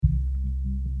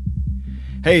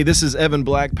Hey, this is Evan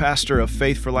Black, pastor of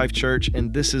Faith for Life Church,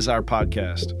 and this is our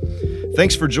podcast.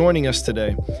 Thanks for joining us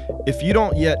today. If you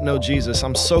don't yet know Jesus,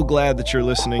 I'm so glad that you're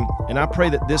listening, and I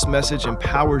pray that this message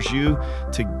empowers you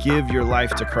to give your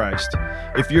life to Christ.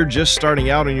 If you're just starting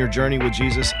out on your journey with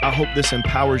Jesus, I hope this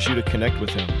empowers you to connect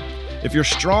with Him. If you're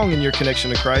strong in your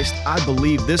connection to Christ, I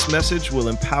believe this message will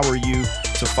empower you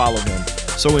to follow Him.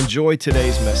 So enjoy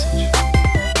today's message.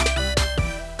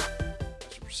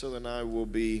 Priscilla and I will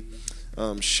be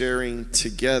sharing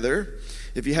together.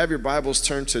 If you have your Bibles,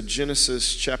 turn to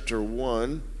Genesis chapter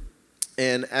 1.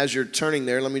 And as you're turning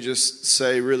there, let me just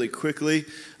say really quickly,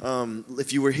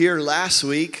 if you were here last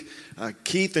week,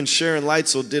 Keith and Sharon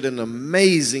Leitzel did an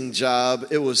amazing job.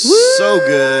 It was so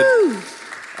good.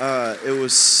 It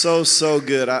was so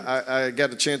good. I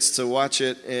got a chance to watch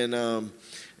it, and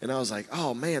I was like,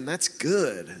 oh man, that's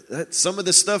good. That's some of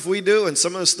the stuff we do and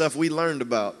some of the stuff we learned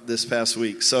about this past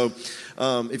week. So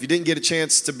if you didn't get a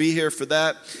chance to be here for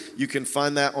that, you can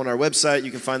find that on our website. You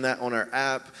can find that on our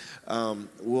app.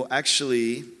 We'll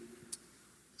actually,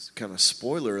 kind of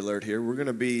spoiler alert here, we're going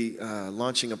to be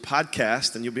launching a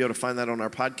podcast, and you'll be able to find that on our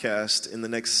podcast in the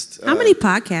next... How many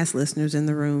podcast listeners in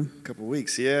the room? Couple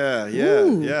weeks, yeah.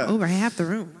 Over half the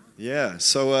room. Yeah,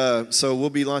 so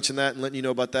we'll be launching that and letting you know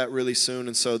about that really soon.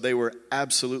 And so they were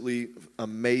absolutely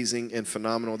amazing and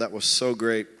phenomenal. That was so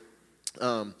great.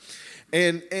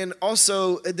 And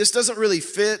also, this doesn't really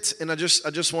fit, and I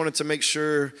just wanted to make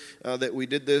sure that we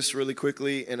did this really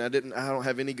quickly, and I don't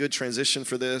have any good transition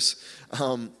for this.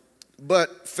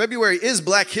 But February is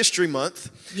Black History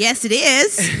Month. Yes, it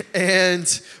is.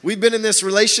 And we've been in this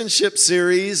relationship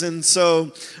series, and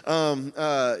so,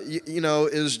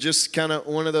 it was just kind of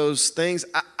one of those things.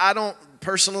 I don't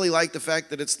personally like the fact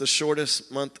that it's the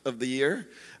shortest month of the year.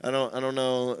 I don't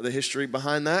know the history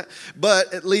behind that,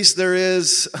 but at least there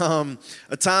is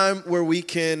a time where we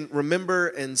can remember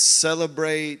and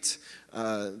celebrate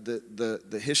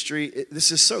the history.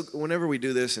 This is so. Whenever we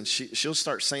do this, and she'll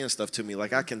start saying stuff to me,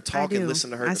 like I can talk and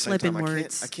listen to her at the same time.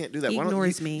 I can't do that. He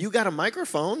ignores me. You got a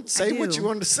microphone. Say what you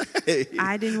wanted to say.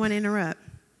 I didn't want to interrupt.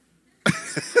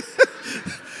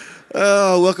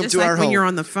 Oh, welcome to our home. Just like when you're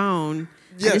on the phone.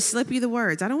 Yeah. I just slip you the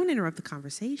words. I don't want to interrupt the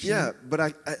conversation. Yeah,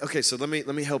 but okay, so let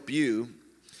me help you,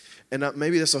 and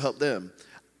maybe this will help them.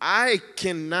 I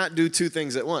cannot do two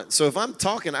things at once. So if I'm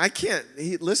talking, I can't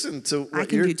listen to what I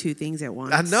can do two things at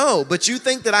once. I know, but you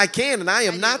think that I can, and I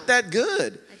am not that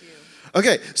good. I do.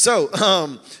 Okay, so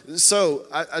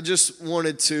I just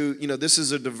wanted to, this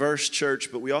is a diverse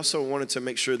church, but we also wanted to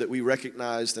make sure that we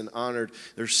recognized and honored.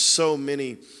 There's so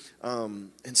many.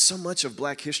 And so much of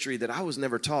Black history that I was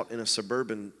never taught in a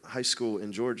suburban high school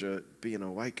in Georgia. Being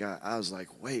a white guy, I was like,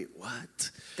 wait,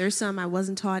 what? There's some I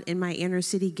wasn't taught in my inner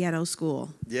city ghetto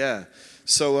school. Yeah.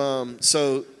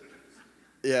 So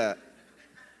yeah,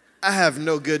 I have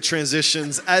no good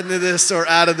transitions into this or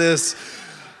out of this.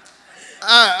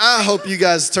 I hope you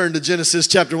guys turn to Genesis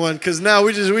chapter 1, because now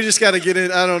we just got to get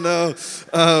in. I don't know.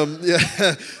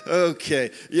 Yeah. Okay.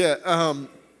 Yeah.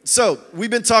 So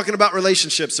we've been talking about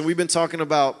relationships, and we've been talking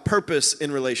about purpose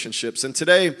in relationships. And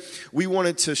today we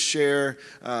wanted to share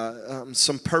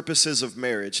some purposes of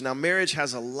marriage. Now, marriage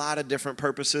has a lot of different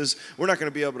purposes. We're not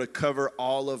going to be able to cover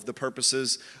all of the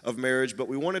purposes of marriage, but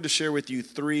we wanted to share with you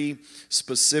 3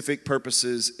 specific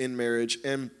purposes in marriage.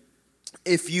 And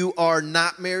if you are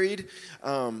not married,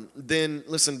 then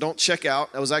listen, don't check out.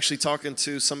 I was actually talking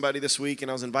to somebody this week, and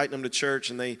I was inviting them to church,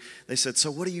 and they said, so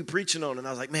what are you preaching on? And I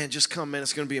was like, man, just come, man.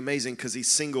 It's going to be amazing, because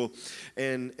he's single.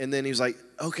 And then he was like,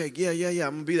 okay, yeah,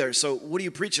 I'm going to be there. So what are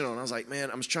you preaching on? I was like, man,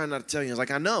 I'm just trying not to tell you. I was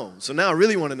like, I know. So now I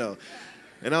really want to know.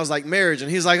 And I was like, marriage. And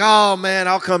he's like, oh, man,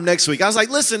 I'll come next week. I was like,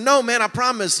 listen, no, man, I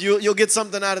promise you'll get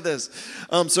something out of this.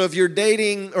 So if you're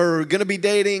dating or going to be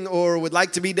dating or would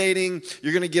like to be dating,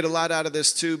 you're going to get a lot out of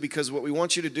this too, because what we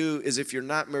want you to do is, if you're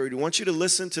not married, we want you to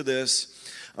listen to this,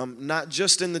 not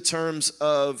just in the terms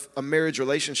of a marriage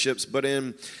relationships, but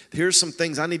here's some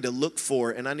things I need to look for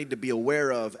and I need to be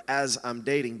aware of as I'm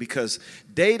dating, because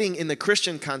dating in the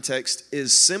Christian context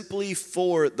is simply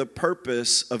for the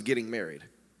purpose of getting married.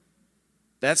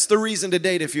 That's the reason to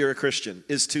date if you're a Christian,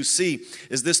 is to see,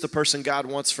 is this the person God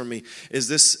wants from me? Is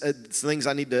this things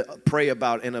I need to pray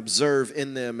about and observe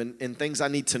in them, and things I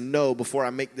need to know before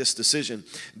I make this decision?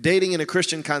 Dating in a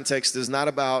Christian context is not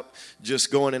about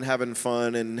just going and having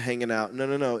fun and hanging out.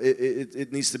 No.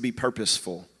 It needs to be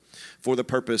purposeful for the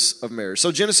purpose of marriage.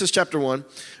 So Genesis chapter 1,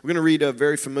 we're going to read a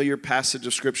very familiar passage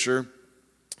of Scripture.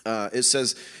 It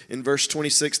says in verse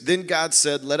 26, then God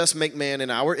said, let us make man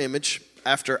in our image,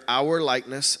 after our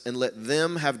likeness, and let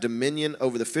them have dominion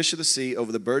over the fish of the sea,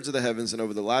 over the birds of the heavens, and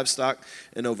over the livestock,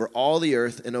 and over all the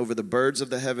earth, and over the birds of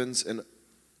the heavens, and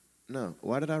No.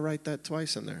 Why did I write that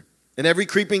twice in there? And every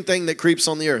creeping thing that creeps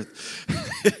on the earth.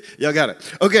 Y'all got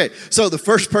it. Okay, so the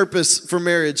first purpose for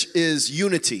marriage is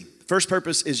unity. First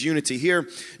purpose is unity. Here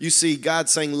you see God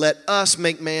saying, let us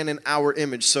make man in our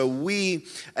image. So we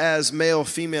as male,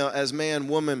 female, as man,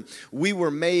 woman, we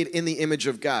were made in the image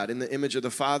of God, in the image of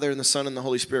the Father and the Son and the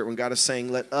Holy Spirit. When God is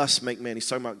saying, let us make man, he's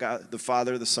talking about God, the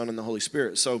Father, the Son, and the Holy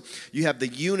Spirit. So you have the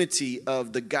unity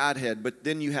of the Godhead, but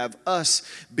then you have us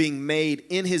being made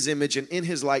in his image and in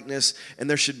his likeness, and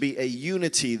there should be a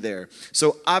unity there.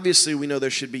 So obviously we know there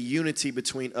should be unity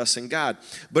between us and God.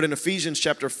 But in Ephesians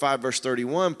chapter 5, verse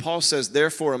 31, Paul says,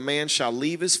 therefore a man shall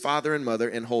leave his father and mother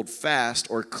and hold fast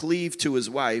or cleave to his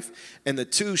wife, and the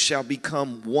two shall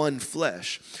become one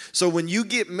flesh. So when you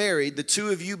get married, the two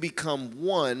of you become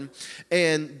one,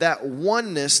 and that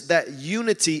oneness, that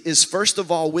unity is first of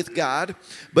all with God,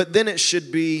 but then it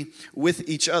should be with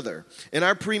each other. In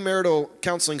our premarital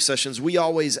counseling sessions, we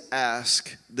always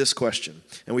ask this question,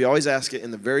 and we always ask it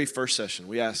in the very first session.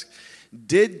 We ask,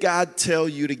 did God tell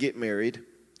you to get married,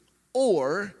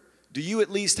 or do you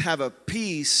at least have a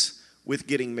peace with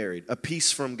getting married? A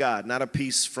peace from God, not a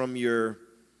peace from your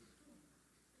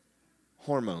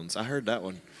hormones. I heard that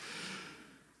one.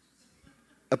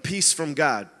 A peace from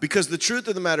God. Because the truth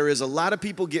of the matter is a lot of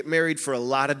people get married for a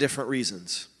lot of different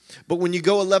reasons. But when you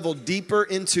go a level deeper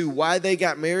into why they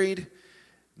got married,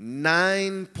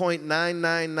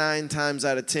 9.999 times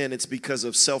out of 10, it's because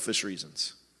of selfish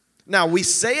reasons. Now, we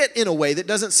say it in a way that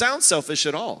doesn't sound selfish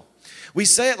at all. We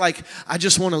say it like, I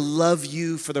just want to love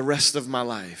you for the rest of my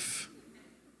life.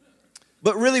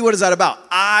 But really, what is that about?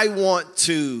 I want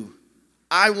to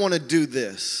do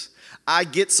this. I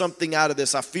get something out of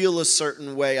this. I feel a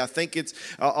certain way. I think it's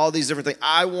all these different things.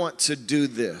 I want to do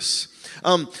this.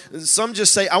 Some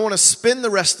just say, I want to spend the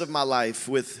rest of my life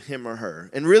with him or her.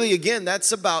 And really, again,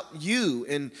 that's about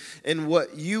you and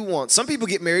what you want. Some people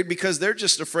get married because they're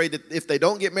just afraid that if they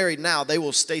don't get married now, they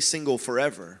will stay single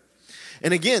forever.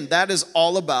 And again, that is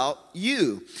all about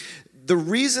you. The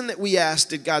reason that we ask,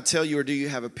 did God tell you or do you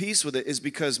have a peace with it, is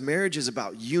because marriage is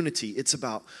about unity. It's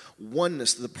about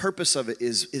oneness. The purpose of it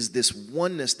is this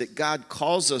oneness that God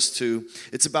calls us to.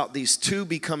 It's about these two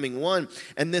becoming one.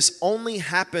 And this only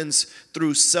happens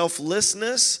through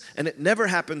selflessness, and it never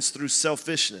happens through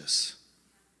selfishness.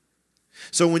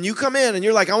 So when you come in and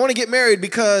you're like, I want to get married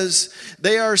because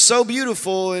they are so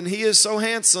beautiful and he is so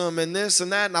handsome and this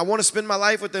and that, and I want to spend my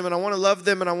life with them and I want to love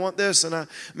them and I want this, and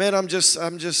they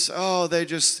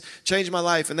just changed my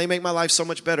life and they make my life so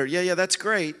much better. Yeah, that's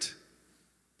great.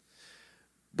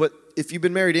 But if you've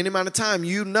been married any amount of time,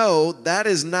 you know that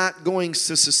is not going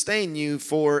to sustain you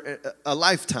for a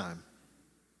lifetime.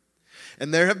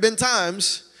 And there have been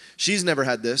times. She's never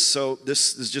had this, so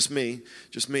this is just me.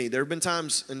 There have been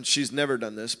times, and she's never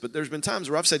done this, but there's been times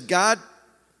where I've said, God,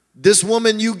 this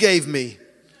woman you gave me.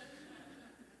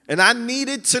 And I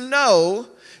needed to know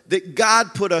that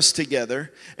God put us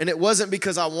together, and it wasn't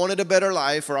because I wanted a better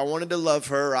life, or I wanted to love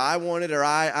her, or I wanted her,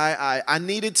 I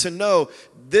needed to know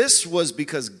this was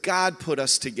because God put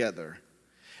us together.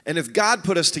 And if God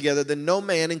put us together, then no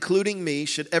man, including me,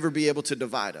 should ever be able to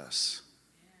divide us.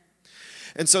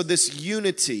 And so this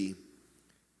unity,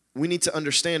 we need to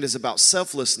understand, is about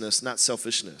selflessness, not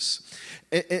selfishness.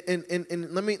 And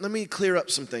let me clear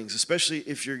up some things, especially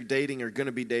if you're dating or going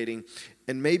to be dating,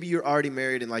 and maybe you're already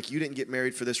married and like you didn't get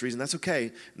married for this reason. That's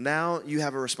okay. Now you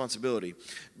have a responsibility.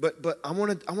 But I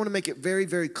want to make it very,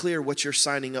 very clear what you're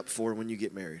signing up for when you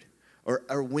get married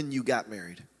or when you got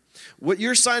married. What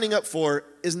you're signing up for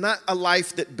is not a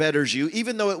life that betters you,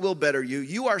 even though it will better you.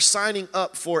 You are signing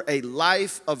up for a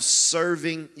life of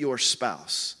serving your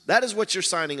spouse. That is what you're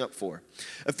signing up for.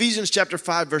 Ephesians chapter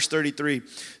 5, verse 33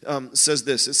 says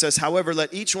this. It says, however,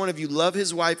 let each one of you love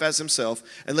his wife as himself,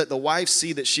 and let the wife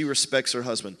see that she respects her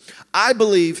husband. I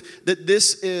believe that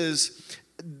this is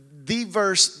the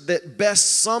verse that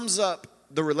best sums up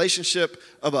the relationship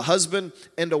of a husband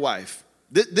and a wife.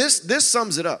 This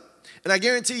sums it up. And I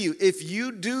guarantee you, if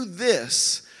you do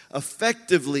this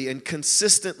effectively and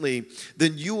consistently,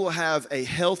 then you will have a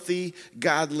healthy,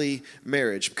 godly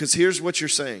marriage. Because here's what you're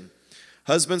saying.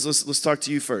 Husbands, let's talk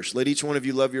to you first. Let each one of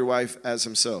you love your wife as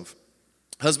himself.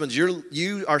 Husbands,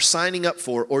 you are signing up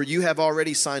for, or you have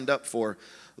already signed up for,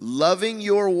 loving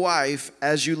your wife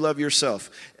as you love yourself.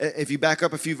 If you back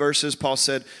up a few verses, Paul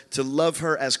said to love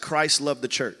her as Christ loved the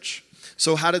church.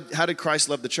 So how did Christ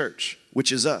love the church?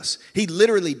 Which is us. He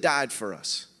literally died for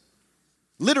us.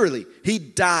 Literally, he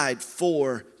died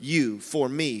for you, for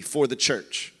me, for the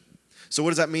church. So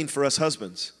what does that mean for us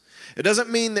husbands? It doesn't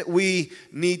mean that we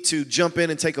need to jump in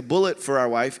and take a bullet for our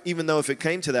wife, even though if it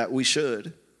came to that, we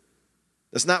should.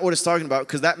 That's not what it's talking about,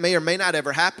 because that may or may not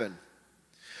ever happen.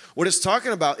 What it's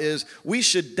talking about is we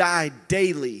should die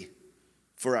daily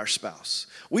for our spouse.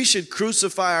 We should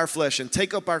crucify our flesh and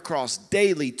take up our cross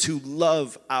daily to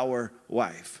love our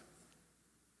wife.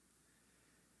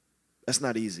 That's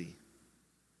not easy.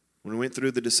 When we went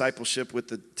through the discipleship with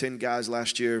the 10 guys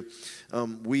last year,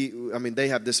 they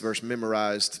have this verse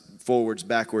memorized forwards,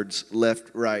 backwards,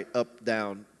 left, right, up,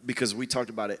 down, because we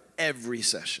talked about it every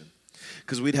session.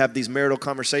 Because we'd have these marital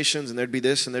conversations, and there'd be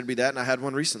this and there'd be that, and I had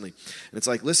one recently. And it's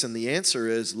like, listen, the answer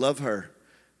is love her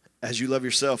as you love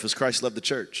yourself, as Christ loved the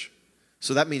church.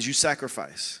 So that means you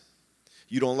sacrifice.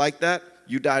 You don't like that,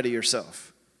 you die to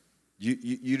yourself.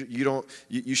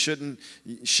 You shouldn't,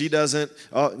 she doesn't.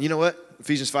 Oh, you know what?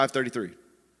 Ephesians 5:33.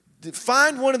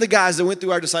 Find one of the guys that went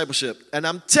through our discipleship, and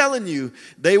I'm telling you,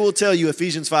 they will tell you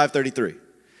Ephesians 5:33.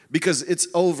 Because it's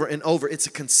over and over. It's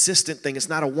a consistent thing. It's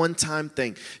not a one-time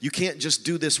thing. You can't just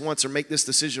do this once or make this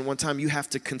decision one time. You have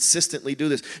to consistently do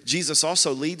this. Jesus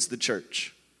also leads the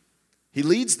church. He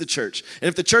leads the church. And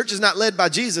if the church is not led by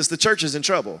Jesus, the church is in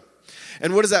trouble.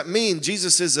 And what does that mean?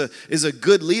 Jesus is a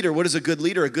good leader. What is a good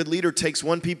leader? A good leader takes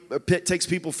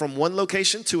people from one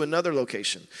location to another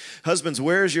location. Husbands,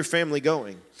 where is your family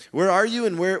going? Where are you,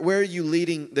 and where are you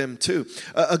leading them to?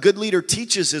 A good leader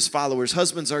teaches his followers.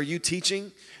 Husbands, are you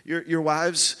teaching your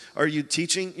wives? Are you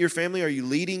teaching your family? Are you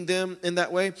leading them in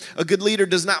that way? A good leader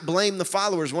does not blame the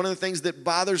followers. One of the things that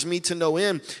bothers me to no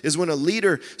end is when a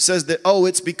leader says that, oh,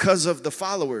 it's because of the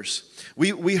followers.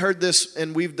 We heard this,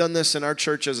 and we've done this in our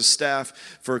church as a staff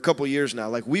for a couple years now.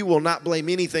 Like, we will not blame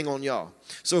anything on y'all.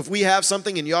 So if we have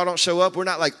something and y'all don't show up, we're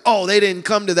not like, oh, they didn't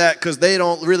come to that because they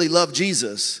don't really love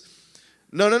Jesus.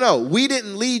 No. We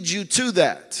didn't lead you to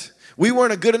that. We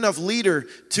weren't a good enough leader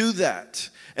to that.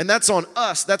 And that's on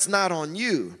us. That's not on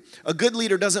you. A good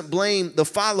leader doesn't blame the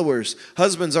followers.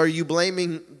 Husbands, are you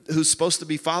blaming who's supposed to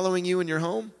be following you in your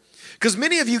home? Because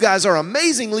many of you guys are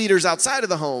amazing leaders outside of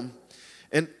the home.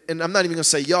 And I'm not even going to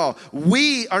say y'all.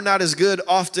 We are not as good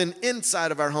often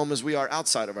inside of our home as we are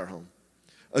outside of our home.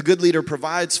 A good leader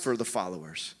provides for the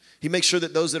followers. He makes sure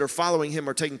that those that are following him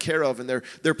are taken care of and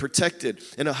they're protected.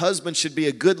 And a husband should be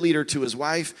a good leader to his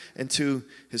wife and to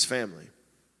his family.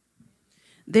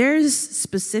 There's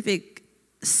specific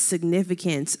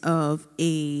significance of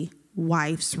a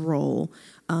wife's role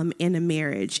in a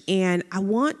marriage. And I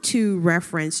want to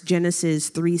reference Genesis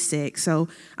 3:6. So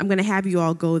I'm going to have you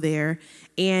all go there.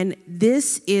 And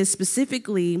this is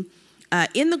specifically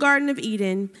in the Garden of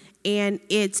Eden. And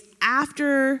it's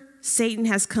after Satan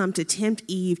has come to tempt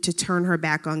Eve to turn her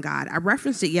back on God. I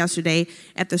referenced it yesterday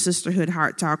at the Sisterhood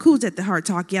Heart Talk. Who was at the Heart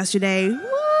Talk yesterday?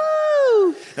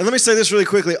 Woo! And let me say this really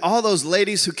quickly. All those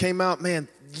ladies who came out, man,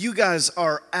 you guys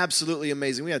are absolutely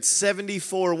amazing. We had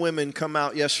 74 women come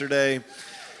out yesterday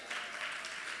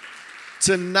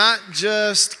to not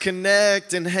just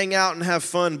connect and hang out and have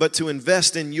fun, but to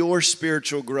invest in your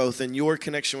spiritual growth and your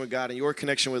connection with God and your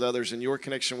connection with others and your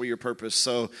connection with your purpose.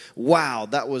 So, wow,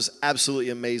 that was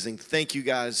absolutely amazing. Thank you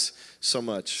guys so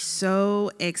much. So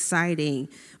exciting.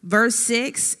 Verse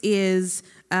 6 is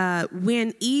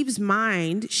when Eve's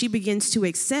mind, she begins to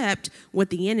accept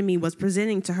what the enemy was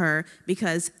presenting to her,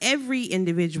 because every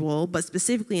individual, but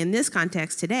specifically in this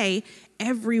context today,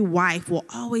 every wife will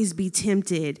always be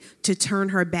tempted to turn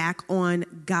her back on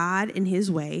God and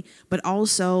his way, but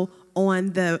also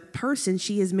on the person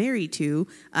she is married to,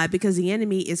 because the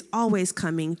enemy is always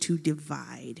coming to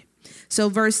divide. So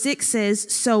verse 6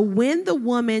 says, so when the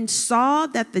woman saw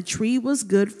that the tree was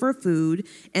good for food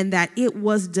and that it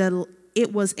was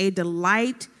a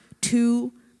delight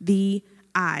to the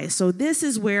eye. So this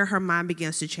is where her mind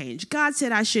begins to change. God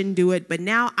said I shouldn't do it, but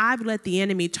now I've let the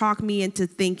enemy talk me into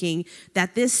thinking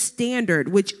that this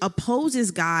standard, which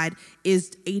opposes God,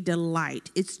 is a delight.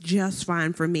 It's just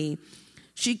fine for me.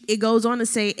 It goes on to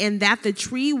say, and that the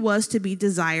tree was to be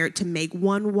desired to make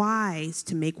one wise,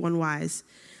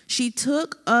 She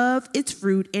took of its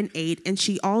fruit and ate, and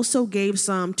she also gave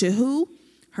some to who?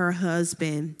 Her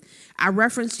husband. I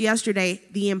referenced yesterday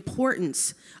the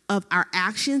importance of our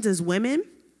actions as women,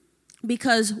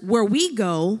 because where we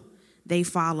go, they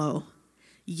follow.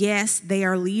 Yes, they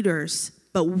are leaders,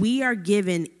 but we are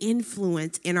given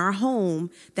influence in our home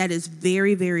that is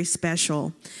very, very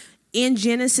special. In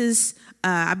Genesis,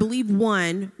 I believe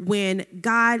 1, when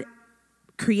God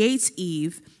creates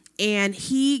Eve and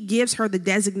he gives her the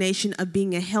designation of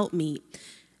being a helpmeet,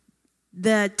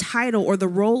 the title or the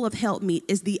role of helpmeet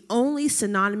is the only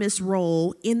synonymous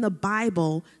role in the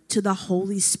Bible to the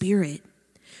Holy Spirit.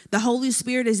 The Holy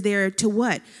Spirit is there to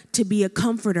what? To be a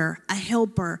comforter, a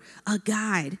helper, a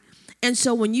guide. And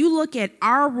so when you look at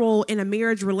our role in a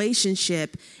marriage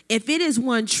relationship, if it is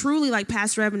one truly, like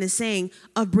Pastor Evan is saying,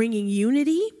 of bringing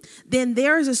unity, then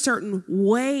there is a certain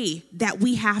way that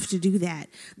we have to do that.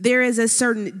 There is a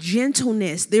certain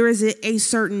gentleness. There is a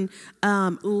certain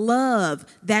love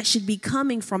that should be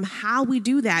coming from how we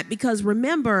do that. Because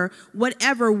remember,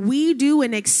 whatever we do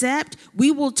and accept,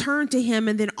 we will turn to him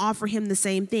and then offer him the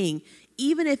same thing,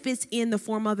 even if it's in the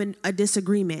form of a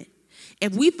disagreement.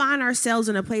 If we find ourselves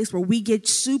in a place where we get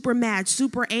super mad,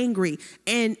 super angry,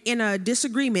 and in a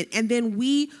disagreement, and then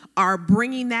we are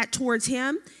bringing that towards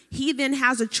him, he then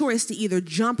has a choice to either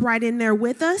jump right in there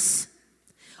with us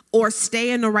or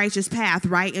stay in the righteous path,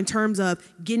 right? In terms of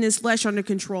getting his flesh under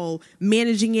control,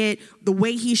 managing it the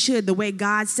way he should, the way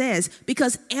God says.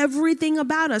 Because everything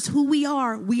about us, who we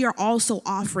are also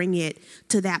offering it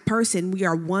to that person. We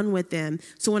are one with them.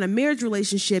 So in a marriage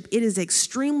relationship, it is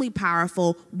extremely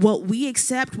powerful what we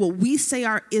accept, what we say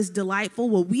is delightful,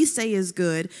 what we say is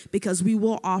good, because we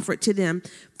will offer it to them.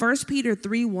 1 Peter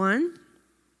 3:1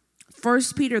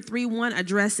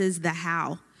 addresses the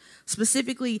how.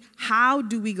 Specifically, how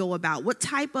do we go about? What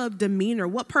type of demeanor,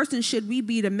 what person should we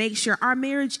be to make sure our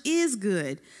marriage is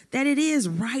good, that it is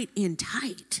right and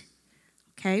tight?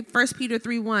 Okay, 1 Peter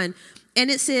 3:1. And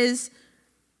it says,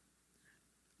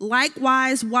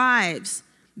 likewise, wives,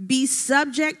 be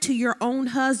subject to your own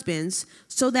husbands,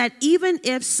 so that even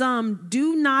if some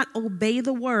do not obey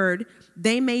the word,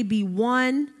 they may be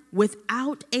won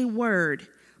without a word,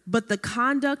 but the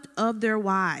conduct of their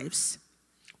wives,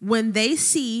 when they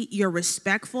see your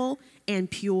respectful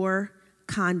and pure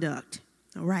conduct.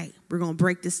 All right, we're going to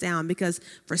break this down, because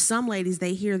for some ladies,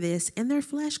 they hear this and their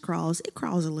flesh crawls. It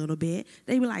crawls a little bit.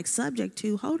 They be like, subject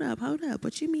to, hold up.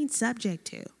 What you mean subject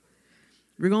to?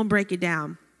 We're going to break it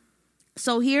down.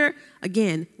 So here,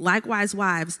 again, likewise,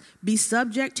 wives, be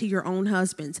subject to your own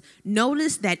husbands.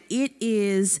 Notice that it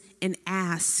is an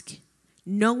ask.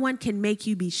 No one can make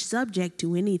you be subject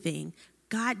to anything.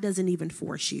 God doesn't even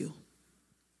force you.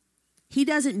 He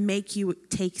doesn't make you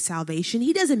take salvation.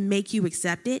 He doesn't make you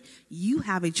accept it. You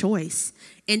have a choice.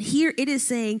 And here it is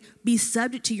saying, be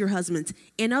subject to your husbands.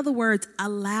 In other words,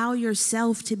 allow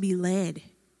yourself to be led.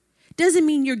 Doesn't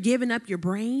mean you're giving up your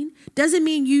brain. Doesn't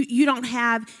mean you don't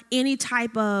have any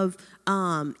type of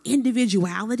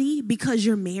individuality because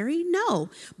you're married. No.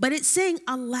 But it's saying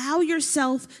allow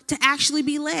yourself to actually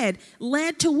be led.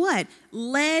 Led to what?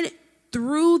 Led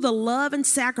through the love and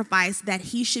sacrifice that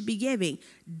he should be giving.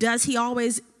 Does he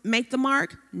always make the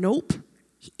mark? Nope.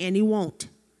 And he won't.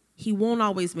 He won't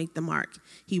always make the mark.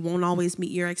 He won't always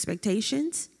meet your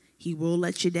expectations. He will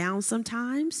let you down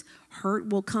sometimes. Hurt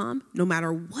will come no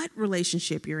matter what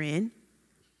relationship you're in.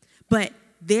 But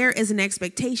there is an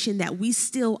expectation that we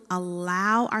still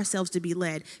allow ourselves to be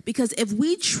led. Because if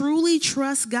we truly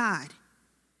trust God,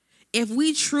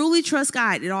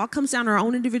 it all comes down to our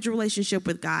own individual relationship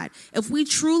with God. If we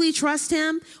truly trust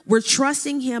him, we're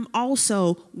trusting him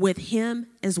also with him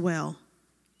as well.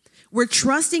 We're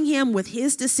trusting him with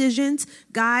his decisions.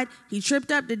 God, he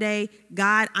tripped up today.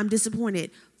 God, I'm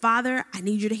disappointed. Father, I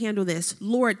need you to handle this.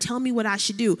 Lord, tell me what I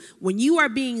should do. When you are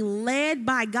being led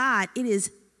by God, it is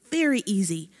very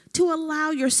easy to allow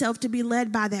yourself to be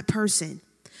led by that person.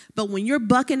 But when you're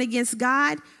bucking against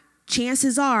God,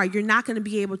 chances are you're not going to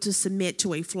be able to submit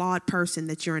to a flawed person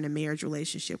that you're in a marriage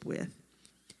relationship with.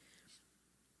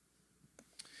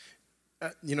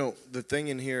 The thing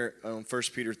in here, 1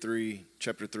 Peter 3,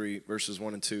 chapter 3, verses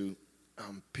 1 and 2,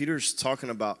 Peter's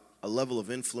talking about a level of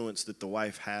influence that the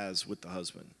wife has with the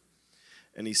husband.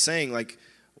 And he's saying, like,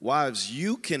 wives,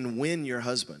 you can win your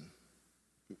husband.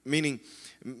 Meaning,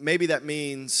 maybe that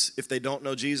means if they don't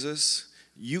know Jesus,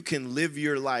 you can live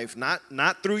your life, not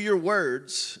through your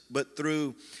words, but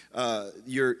through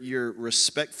your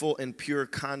respectful and pure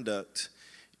conduct.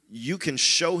 You can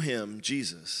show him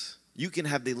Jesus. You can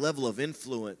have the level of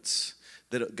influence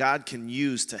that God can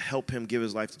use to help him give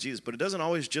his life to Jesus. But it doesn't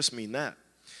always just mean that.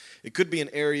 It could be an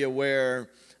area where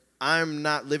I'm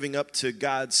not living up to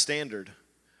God's standard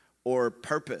or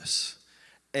purpose.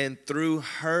 And through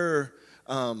her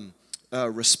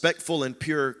respectful and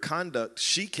pure conduct,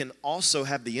 she can also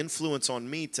have the influence on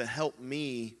me to help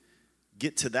me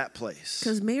get to that place.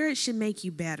 Because marriage should make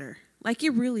you better. Like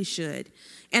it really should.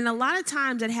 And a lot of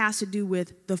times it has to do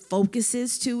with the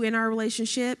focuses too in our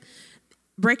relationship.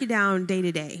 Break it down day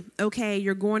to day. Okay,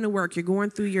 you're going to work. You're going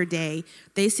through your day.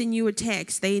 They send you a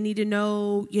text. They need to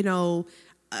know,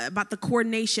 about the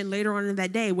coordination later on in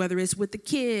that day, whether it's with the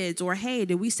kids or, hey,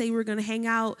 did we say we're going to hang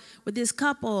out with this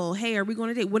couple? Hey, are we going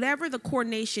to date? Whatever the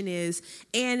coordination is.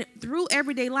 And through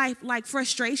everyday life, like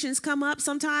frustrations come up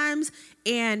sometimes,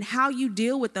 And how you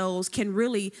deal with those can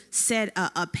really set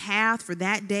a path for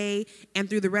that day and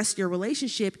through the rest of your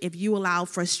relationship if you allow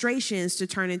frustrations to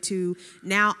turn into,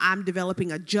 now I'm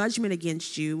developing a judgment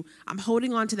against you. I'm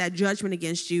holding on to that judgment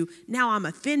against you. Now I'm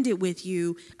offended with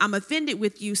you.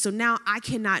 So now I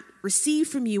cannot receive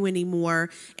from you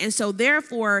anymore. And so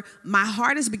therefore, my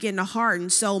heart is beginning to harden.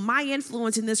 So my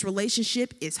influence in this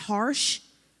relationship is harsh,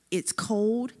 it's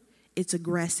cold, it's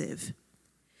aggressive.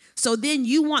 So then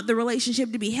you want the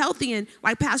relationship to be healthy. And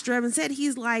like Pastor Evan said,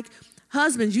 he's like,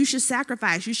 husbands, you should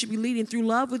sacrifice. You should be leading through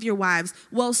love with your wives.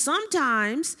 Well,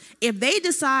 sometimes if they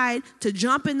decide to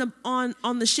jump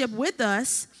on the ship with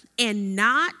us and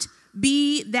not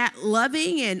be that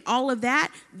loving and all of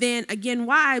that, then again,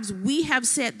 wives, we have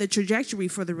set the trajectory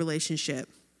for the relationship.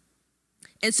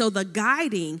 And so the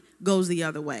guiding goes the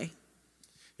other way.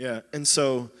 Yeah, and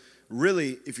so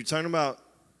really, if you're talking about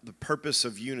the purpose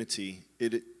of unity,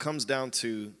 it comes down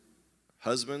to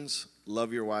husbands,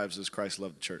 love your wives as Christ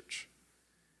loved the church.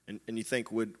 And you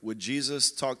think, would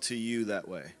Jesus talk to you that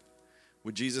way?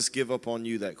 Would Jesus give up on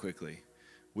you that quickly?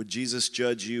 Would Jesus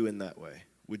judge you in that way?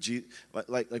 Would you,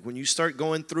 like when you start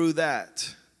going through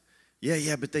that,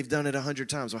 yeah, but they've done it 100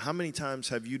 times. Well, how many times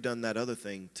have you done that other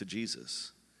thing to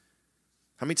Jesus?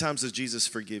 How many times does Jesus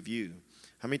forgive you?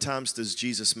 How many times does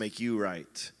Jesus make you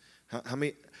right?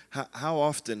 How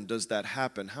often does that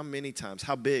happen? How many times?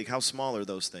 How big? How small are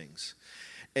those things?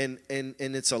 And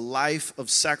it's a life of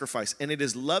sacrifice. And it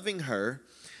is loving her,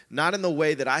 not in the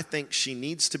way that I think she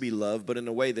needs to be loved, but in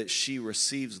the way that she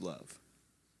receives love.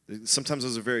 Sometimes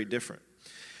those are very different.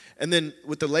 And then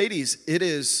with the ladies, it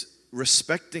is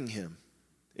respecting him.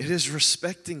 It is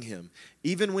respecting him,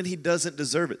 even when he doesn't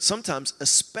deserve it. Sometimes,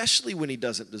 especially when he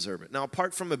doesn't deserve it. Now,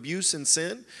 apart from abuse and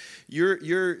sin,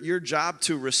 your job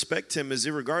to respect him is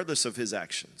irregardless of his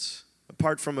actions,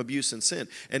 apart from abuse and sin.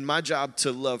 And my job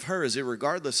to love her is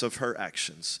irregardless of her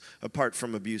actions, apart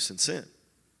from abuse and sin.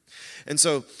 And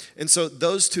so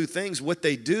those two things, what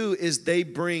they do is they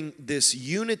bring this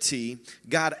unity.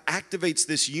 God activates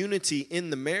this unity in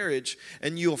the marriage,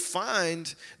 and you'll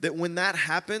find that when that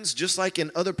happens, just like in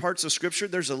other parts of Scripture,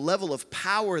 there's a level of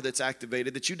power that's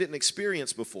activated that you didn't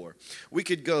experience before. We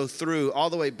could go through all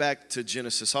the way back to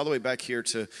Genesis, all the way back here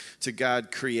to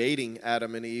God creating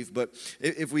Adam and Eve. But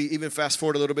if we even fast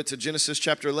forward a little bit to Genesis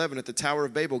chapter 11 at the Tower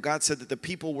of Babel, God said that the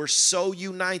people were so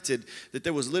united that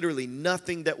there was literally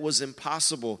nothing that was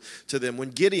impossible to them.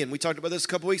 When Gideon, we talked about this a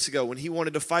couple weeks ago, when he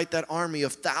wanted to fight that army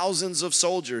of thousands of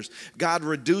soldiers, God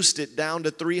reduced it down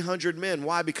to 300 men.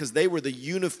 Why? Because they were the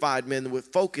unified men that were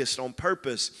focused on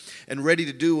purpose and ready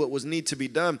to do what was need to be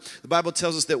done. The Bible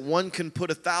tells us that one can put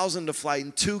 1,000 to flight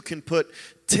and two can put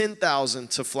 10,000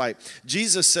 to flight.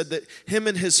 Jesus said that him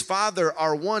and his Father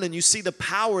are one, and you see the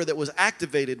power that was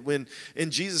activated when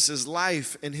in Jesus'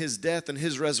 life and his death and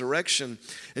his resurrection.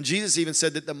 And Jesus even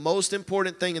said that the most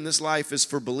important thing in this life is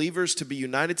for believers to be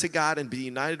united to God and be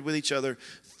united with each other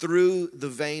through the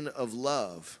vein of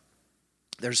love.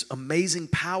 There's amazing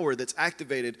power that's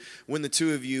activated when the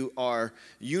two of you are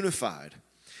unified.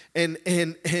 And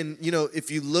you know, if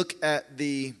you look at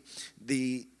the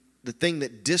thing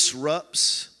that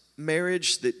disrupts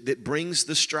marriage, that brings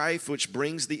the strife, which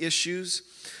brings the issues,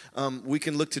 we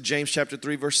can look to James chapter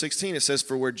 3, verse 16. It says,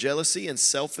 "For where jealousy and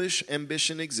selfish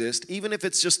ambition exist, even if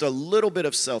it's just a little bit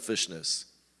of selfishness,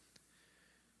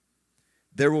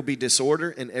 there will be disorder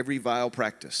in every vile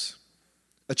practice."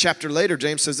 A chapter later,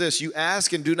 James says this, "You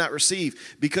ask and do not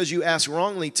receive, because you ask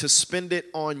wrongly to spend it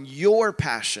on your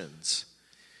passions,"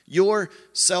 your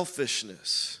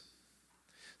selfishness.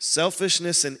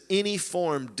 Selfishness in any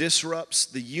form disrupts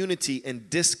the unity and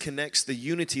disconnects the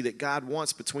unity that God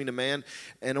wants between a man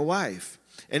and a wife.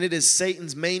 And it is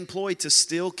Satan's main ploy to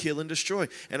steal, kill, and destroy.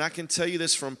 And I can tell you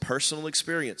this from personal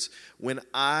experience. When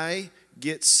I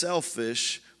get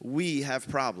selfish, we have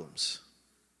problems.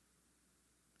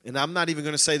 And I'm not even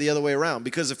going to say the other way around,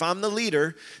 because if I'm the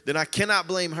leader, then I cannot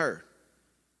blame her.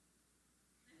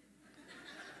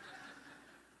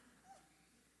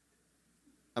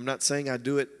 I'm not saying I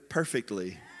do it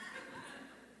perfectly.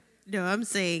 No, I'm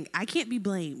saying I can't be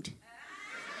blamed.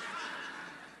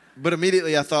 But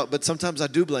immediately I thought, but sometimes I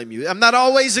do blame you. I'm not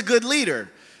always a good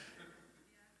leader.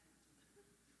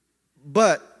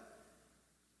 But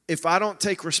if I don't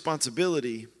take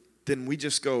responsibility, then we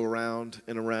just go around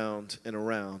and around and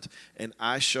around. And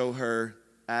I show her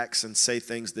acts and say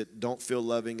things that don't feel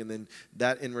loving, and then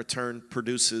that in return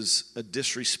produces a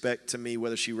disrespect to me,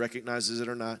 whether she recognizes it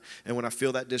or not. And when I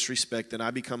feel that disrespect, then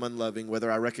I become unloving, whether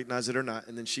I recognize it or not,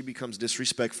 and then she becomes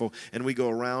disrespectful, and we go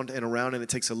around and around, and it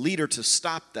takes a leader to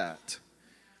stop that.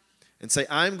 and say,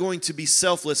 I'm going to be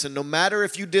selfless, and no matter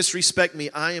if you disrespect me,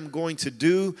 I am going to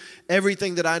do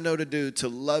everything that I know to do to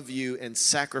love you and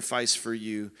sacrifice for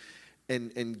you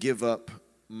and give up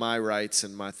my rights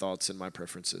and my thoughts and my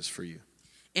preferences for you.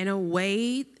 And a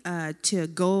way to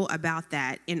go about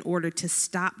that in order to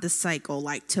stop the cycle,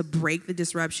 like to break the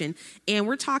disruption. And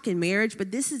we're talking marriage,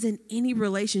 but this is in any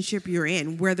relationship you're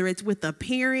in, whether it's with a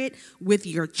parent, with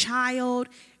your child,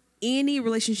 any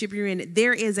relationship you're in,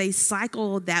 there is a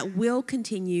cycle that will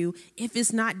continue if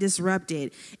it's not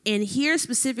disrupted. And here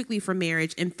specifically for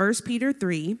marriage in 1 Peter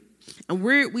 3, and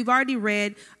we've already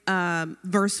read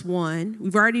verse 1.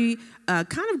 We've already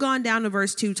kind of gone down to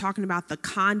verse 2, talking about the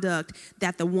conduct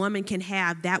that the woman can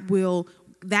have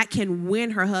that can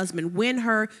win her husband, win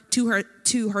her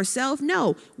to herself.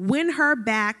 No, win him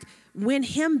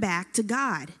back to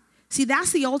God. See,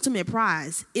 that's the ultimate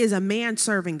prize, is a man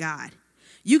serving God.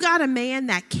 You got a man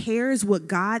that cares what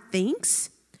God thinks,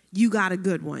 you got a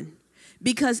good one.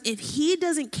 Because if he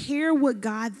doesn't care what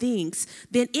God thinks,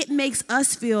 then it makes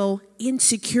us feel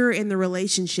insecure in the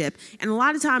relationship. And a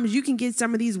lot of times you can get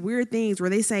some of these weird things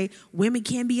where they say women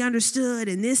can't be understood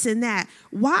and this and that.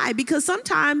 Why? Because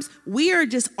sometimes we are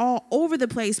just all over the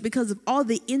place because of all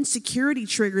the insecurity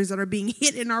triggers that are being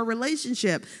hit in our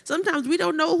relationship. Sometimes we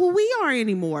don't know who we are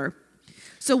anymore.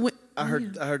 So I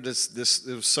heard this.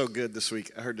 It was so good this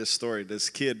week. I heard this story. This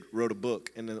kid wrote a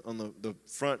book, and on the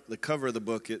front, the cover of the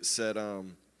book, it said,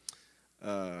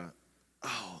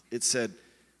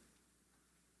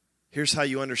 "Here's how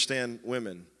you understand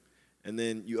women," and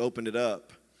then you opened it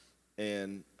up,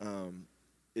 and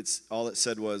it's all it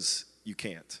said was, "You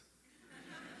can't."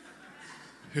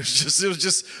 It was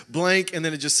just blank, and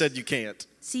then it just said, "You can't."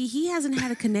 See, he hasn't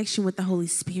had a connection with the Holy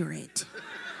Spirit.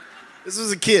 This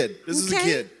was a kid. This was a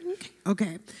kid.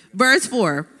 Okay. Verse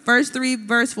 4. Verse 3,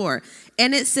 verse 4.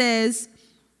 And it says,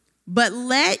 but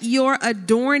let your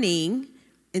adorning,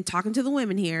 and talking to the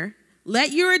women here,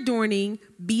 let your adorning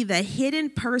be the hidden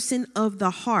person of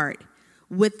the heart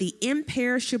with the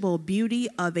imperishable beauty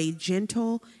of a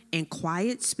gentle and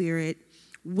quiet spirit,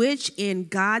 which in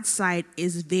God's sight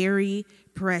is very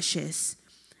precious.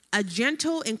 A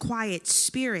gentle and quiet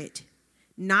spirit,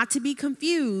 not to be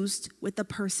confused with a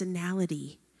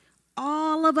personality.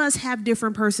 All of us have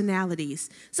different personalities.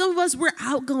 Some of us, we're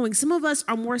outgoing. Some of us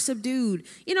are more subdued.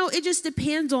 You know, it just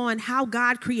depends on how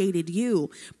God created you.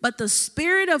 But the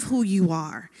spirit of who you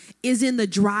are is in the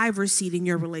driver's seat in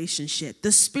your relationship.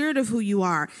 The spirit of who you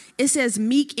are. It says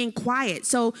meek and quiet.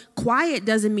 So quiet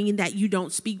doesn't mean that you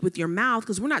don't speak with your mouth,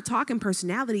 because we're not talking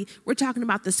personality. We're talking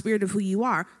about the spirit of who you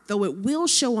are, though it will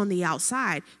show on the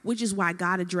outside, which is why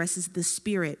God addresses the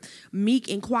spirit. Meek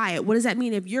and quiet. What does that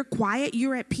mean? If you're quiet,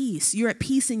 you're at peace. You're at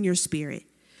peace in your spirit.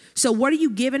 So what are you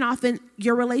giving off in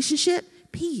your relationship?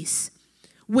 Peace.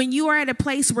 When you are at a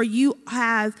place where you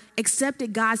have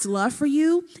accepted God's love for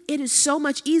you, it is so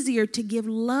much easier to give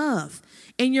love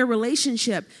in your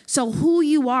relationship. So who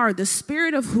you are, the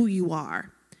spirit of who you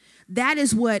are, that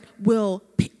is what will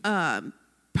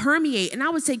permeate, and I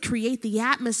would say create the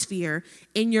atmosphere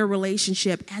in your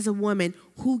relationship as a woman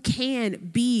who can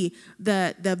be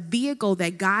the vehicle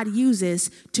that God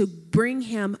uses to bring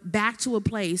him back to a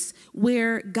place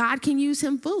where God can use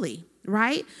him fully,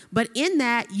 right? But in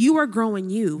that, you are growing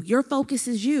you. Your focus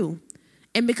is you.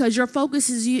 And because your focus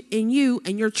is in you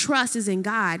and your trust is in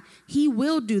God, he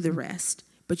will do the rest.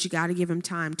 But you got to give him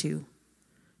time too.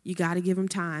 You got to give him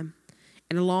time.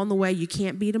 And along the way, you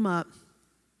can't beat him up.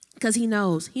 Because he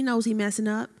knows he messing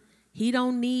up. He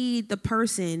don't need the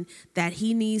person that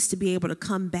he needs to be able to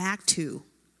come back to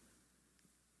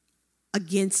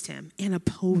against him and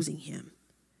opposing him.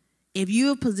 If you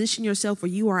have positioned yourself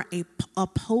where you are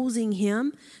opposing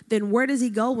him, then where does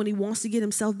he go when he wants to get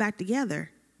himself back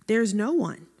together? There's no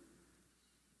one.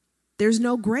 There's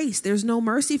no grace. There's no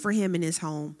mercy for him in his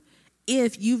home.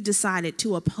 If you've decided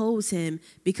to oppose him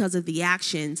because of the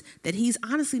actions that he's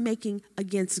honestly making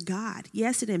against God.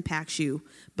 Yes, it impacts you,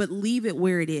 but leave it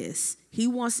where it is. He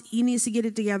needs to get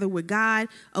it together with God.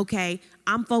 Okay,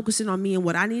 I'm focusing on me and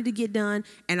what I need to get done,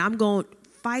 and I'm going to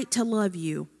fight to love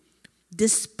you.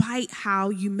 Despite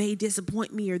how you may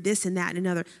disappoint me or this and that and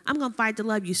another, I'm going to fight to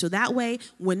love you. So that way,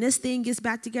 when this thing gets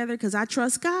back together, because I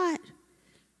trust God,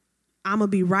 I'm going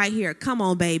to be right here. Come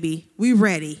on, baby. We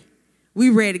ready. We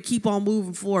ready to keep on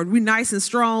moving forward. We nice and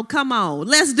strong. Come on,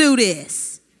 let's do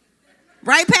this.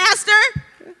 Right, Pastor?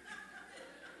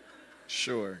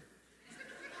 Sure.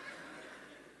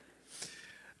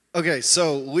 Okay,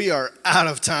 so we are out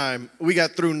of time. We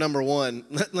got through number one.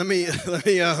 Let me a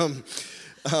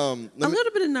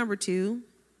little bit of number two.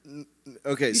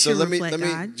 Okay, You so should let me reflect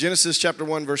God. Genesis chapter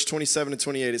 1, verse 27 and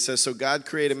 28. It says, so God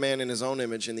created man in his own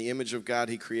image. In the image of God,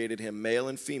 he created him. Male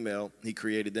and female, he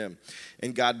created them.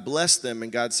 And God blessed them,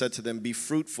 and God said to them, be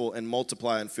fruitful and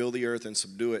multiply and fill the earth and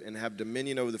subdue it and have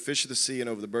dominion over the fish of the sea and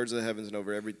over the birds of the heavens and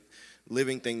over every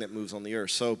living thing that moves on the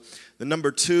earth. So the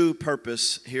number 2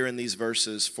 purpose here in these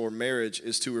verses for marriage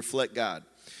is to reflect God.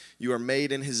 You are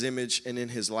made in his image and in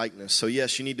his likeness. So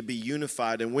yes, you need to be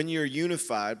unified. And when you're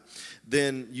unified,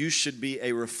 then you should be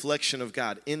a reflection of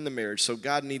God in the marriage. So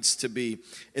God needs to be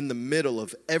in the middle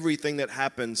of everything that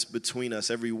happens between us.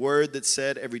 Every word that's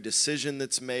said, every decision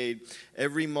that's made,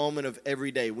 every moment of every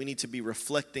day. We need to be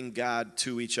reflecting God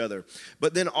to each other.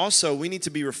 But then also, we need to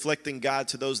be reflecting God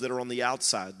to those that are on the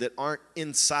outside, that aren't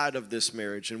inside of this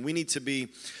marriage. And we need to be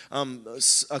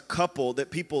a couple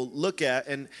that people look at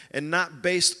and not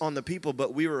based on the people,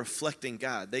 but we are reflecting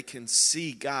God. They can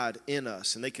see God in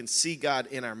us, and they can see God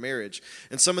in our marriage.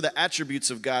 And some of the attributes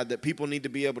of God that people need to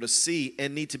be able to see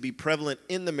and need to be prevalent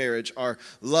in the marriage are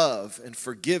love and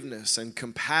forgiveness and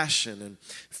compassion and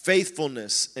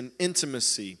faithfulness and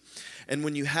intimacy. And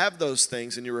when you have those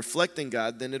things and you're reflecting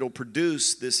God, then it'll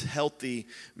produce this healthy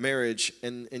marriage,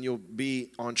 and you'll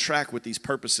be on track with these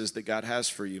purposes that God has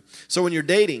for you. So when you're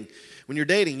dating,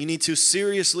 you need to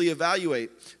seriously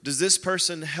evaluate, does this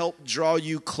person help draw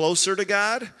you closer to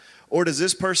God, or does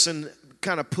this person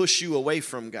kind of push you away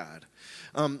from God?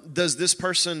 Does this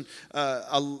person,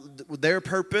 their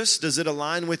purpose, does it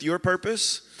align with your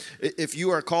purpose? If you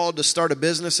are called to start a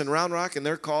business in Round Rock and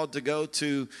they're called to go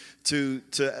to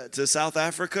South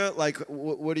Africa, like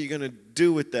what are you going to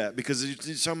do with that? Because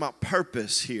you're talking about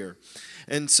purpose here.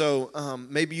 And so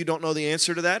maybe you don't know the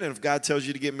answer to that. And if God tells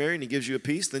you to get married and he gives you a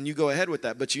peace, then you go ahead with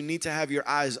that. But you need to have your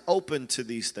eyes open to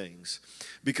these things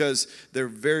because they're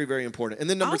very, very important. And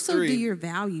then number 3. Also, do your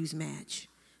values match?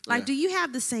 Like, do you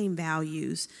have the same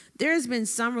values? There's been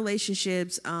some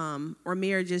relationships or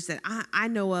marriages that I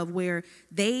know of where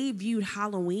they viewed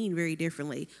Halloween very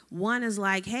differently. One is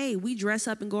like, hey, we dress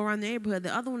up and go around the neighborhood.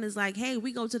 The other one is like, hey,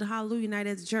 we go to the Hallelujah night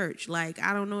at the church. Like,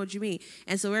 I don't know what you mean.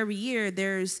 And so every year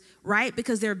there's, right?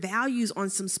 Because their values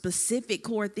on some specific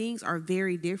core things are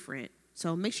very different.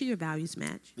 So make sure your values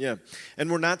match. Yeah. And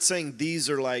we're not saying these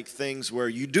are like things where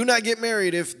you do not get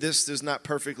married if this is not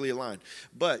perfectly aligned.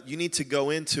 But you need to go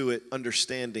into it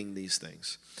understanding these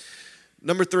things.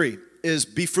 Number 3 is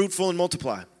be fruitful and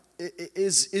multiply.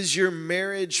 Is your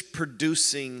marriage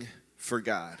producing for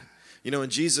God? You know,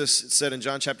 and Jesus said in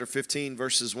John chapter 15,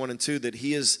 verses 1 and 2, that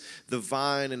he is the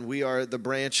vine and we are the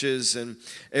branches, and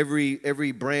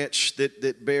every branch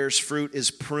that bears fruit is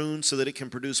pruned so that it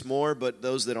can produce more, but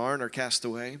those that aren't are cast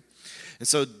away. And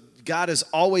so God is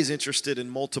always interested in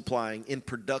multiplying, in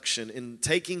production, in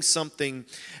taking something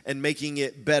and making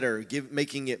it better,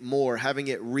 making it more, having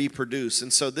it reproduce.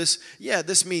 And so this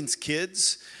means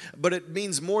kids, but it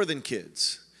means more than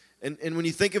kids. And when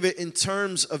you think of it in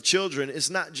terms of children, it's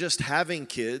not just having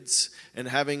kids and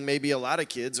having maybe a lot of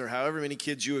kids or however many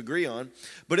kids you agree on,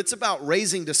 but it's about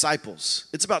raising disciples.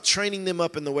 It's about training them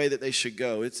up in the way that they should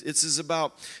go. It's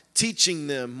about teaching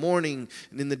them morning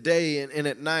and in the day and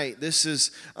at night. This is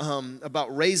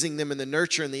about raising them in the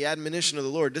nurture and the admonition of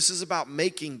the Lord. This is about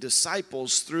making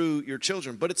disciples through your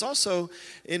children. But it's also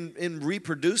in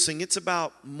reproducing. It's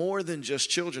about more than just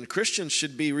children. Christians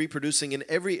should be reproducing in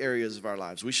every areas of our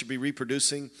lives. We should be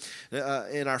reproducing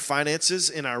in our finances,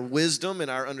 in our wisdom, in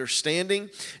our understanding,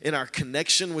 in our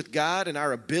connection with God, in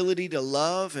our ability to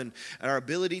love and our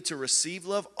ability to receive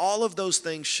love. All of those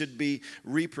things should be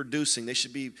reproducing. They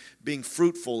should be being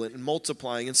fruitful and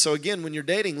multiplying. And so again, when you're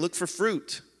dating, look for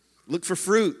fruit. Look for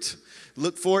fruit.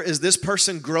 Look for, is this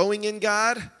person growing in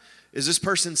God? Is this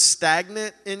person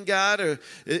stagnant in God? Or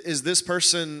is this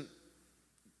person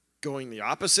going the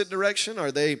opposite direction?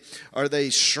 Are they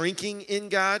shrinking in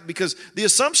God? Because the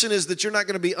assumption is that you're not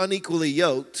going to be unequally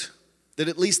yoked, that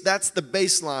at least that's the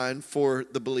baseline for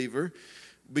the believer,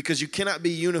 because you cannot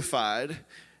be unified,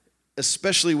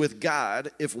 especially with God,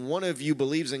 if one of you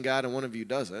believes in God and one of you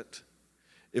doesn't.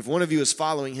 If one of you is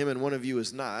following him and one of you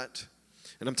is not.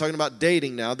 And I'm talking about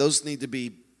dating now. Those need to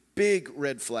be big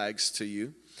red flags to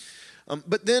you.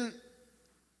 But then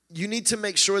you need to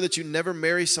make sure that you never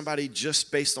marry somebody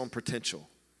just based on potential.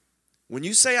 When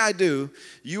you say I do,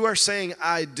 you are saying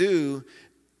I do.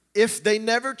 If they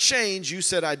never change, you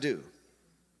said I do.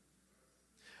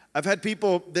 I've had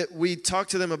people that we talk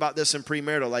to them about this in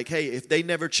premarital, like, hey, if they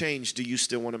never change, do you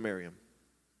still want to marry them?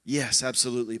 Yes,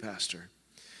 absolutely, Pastor.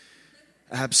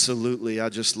 Absolutely. I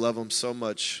just love them so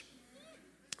much.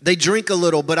 They drink a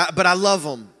little, but I love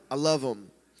them. I love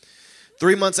them.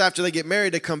 3 months after they get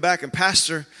married, they come back and,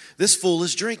 Pastor, this fool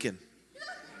is drinking.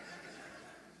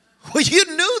 Well, you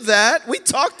knew that. We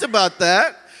talked about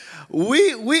that.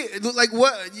 We like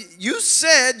what you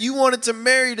said, you wanted to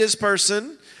marry this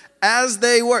person as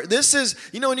they were. This is,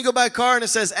 when you go buy a car and it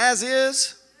says as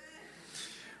is,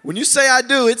 when you say I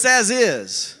do, it's as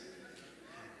is.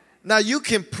 Now you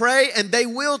can pray and they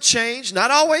will change, not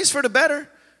always for the better,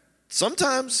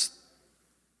 sometimes.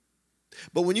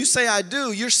 But when you say I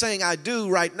do, you're saying I do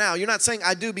right now. You're not saying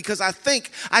I do because I think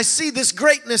I see this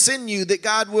greatness in you that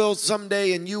God will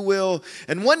someday and you will.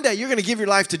 And one day you're going to give your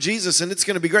life to Jesus and it's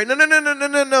going to be great.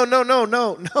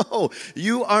 No.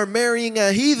 You are marrying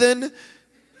a heathen.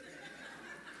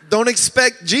 Don't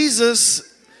expect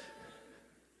Jesus.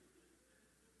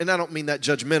 And I don't mean that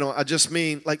judgmental. I just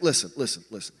mean like, listen.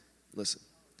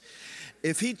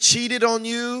 If he cheated on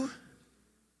you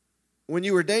when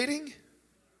you were dating,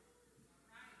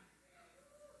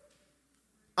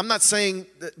 I'm not saying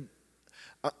that,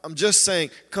 I'm just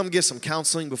saying come get some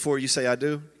counseling before you say I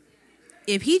do.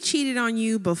 If he cheated on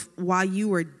you while you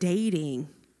were dating,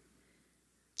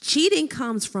 cheating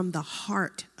comes from the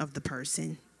heart of the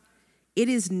person. It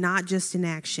is not just an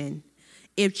action.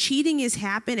 If cheating has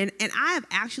happened, and I have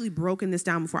actually broken this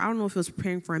down before. I don't know if it was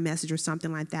preparing for a message or something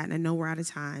like that, and I know we're out of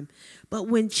time. But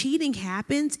when cheating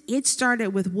happens, it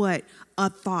started with what? A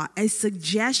thought. A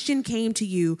suggestion came to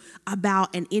you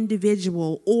about an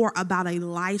individual or about a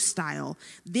lifestyle.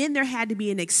 Then there had to be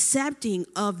an accepting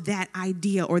of that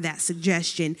idea or that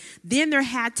suggestion. Then there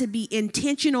had to be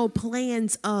intentional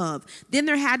plans of. Then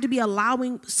there had to be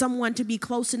allowing someone to be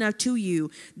close enough to you.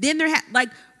 Then there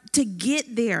had, to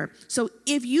get there. So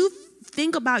if you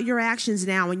think about your actions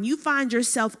now and you find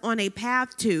yourself on a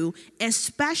path to,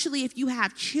 especially if you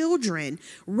have children,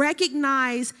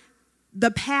 recognize the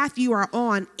path you are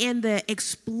on and the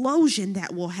explosion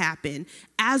that will happen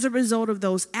as a result of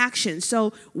those actions.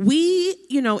 So we,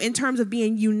 in terms of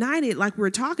being united, like we're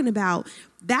talking about,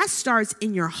 that starts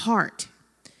in your heart.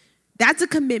 That's a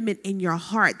commitment in your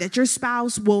heart that your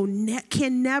spouse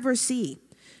can never see.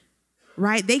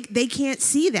 Right? They can't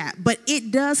see that, but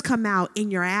it does come out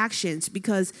in your actions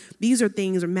because these are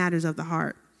things or matters of the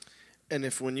heart. And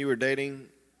if when you were dating,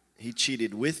 he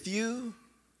cheated with you,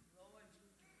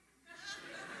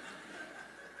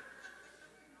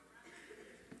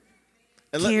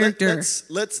 and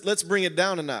let's bring it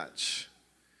down a notch.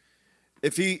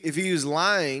 If he was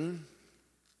lying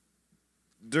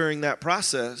during that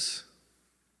process,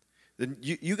 then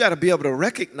you got to be able to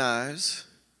recognize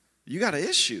you got an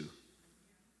issue.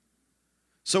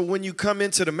 So when you come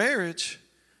into the marriage,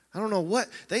 I don't know what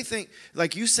they think.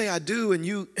 Like you say I do, and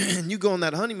you go on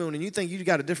that honeymoon, and you think you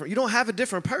don't have a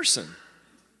different person.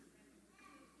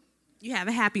 You have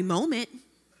a happy moment,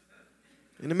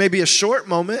 and it may be a short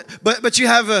moment, but you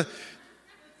have a.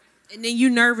 And then you're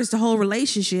nervous the whole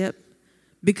relationship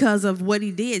because of what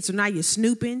he did. So now you're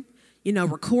snooping.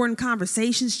 Recording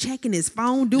conversations, checking his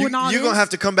phone, doing all this. You're going to have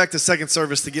to come back to second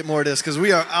service to get more of this because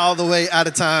we are all the way out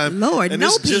of time. Lord,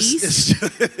 no peace.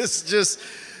 It's just.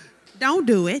 Don't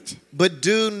do it. But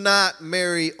do not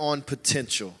marry on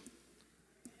potential.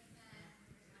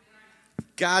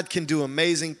 God can do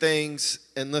amazing things.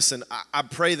 And listen, I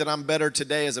pray that I'm better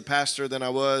today as a pastor than I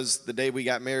was the day we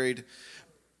got married.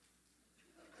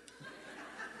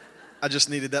 I just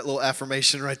needed that little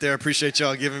affirmation right there. I appreciate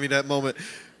y'all giving me that moment.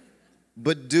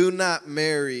 But do not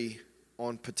marry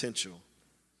on potential.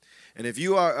 And if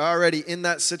you are already in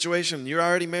that situation, you're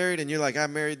already married, and you're like, I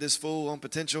married this fool on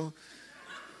potential.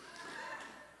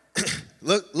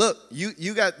 Look, you're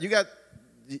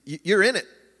in it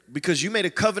because you made a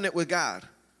covenant with God.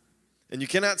 And you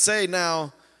cannot say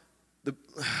now, but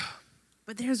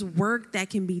there's work that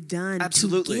can be done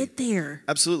to get there.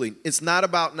 Absolutely. It's not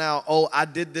about now, I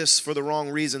did this for the wrong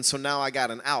reason, so now I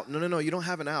got an out. No, you don't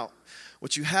have an out.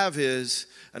 What you have is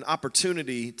an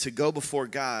opportunity to go before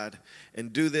God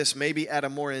and do this maybe at a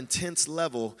more intense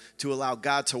level to allow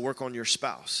God to work on your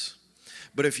spouse.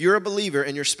 But if you're a believer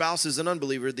and your spouse is an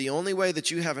unbeliever, the only way that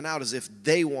you have an out is if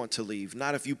they want to leave,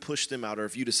 not if you push them out or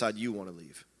if you decide you want to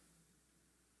leave.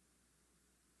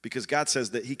 Because God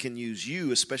says that he can use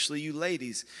you, especially you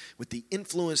ladies, with the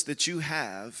influence that you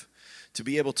have to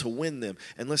be able to win them.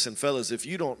 And listen, fellas, if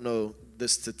you don't know, the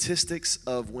statistics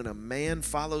of when a man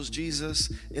follows Jesus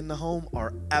in the home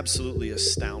are absolutely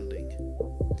astounding.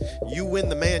 You win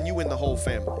the man, you win the whole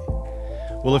family.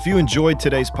 Well, if you enjoyed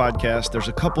today's podcast, there's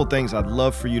a couple things I'd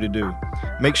love for you to do.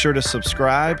 Make sure to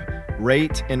subscribe,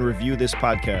 rate, and review this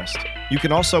podcast. You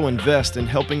can also invest in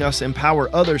helping us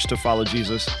empower others to follow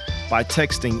Jesus by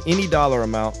texting any dollar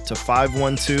amount to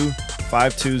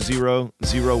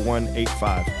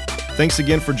 512-520-0185. Thanks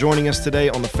again for joining us today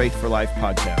on the Faith for Life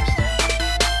podcast.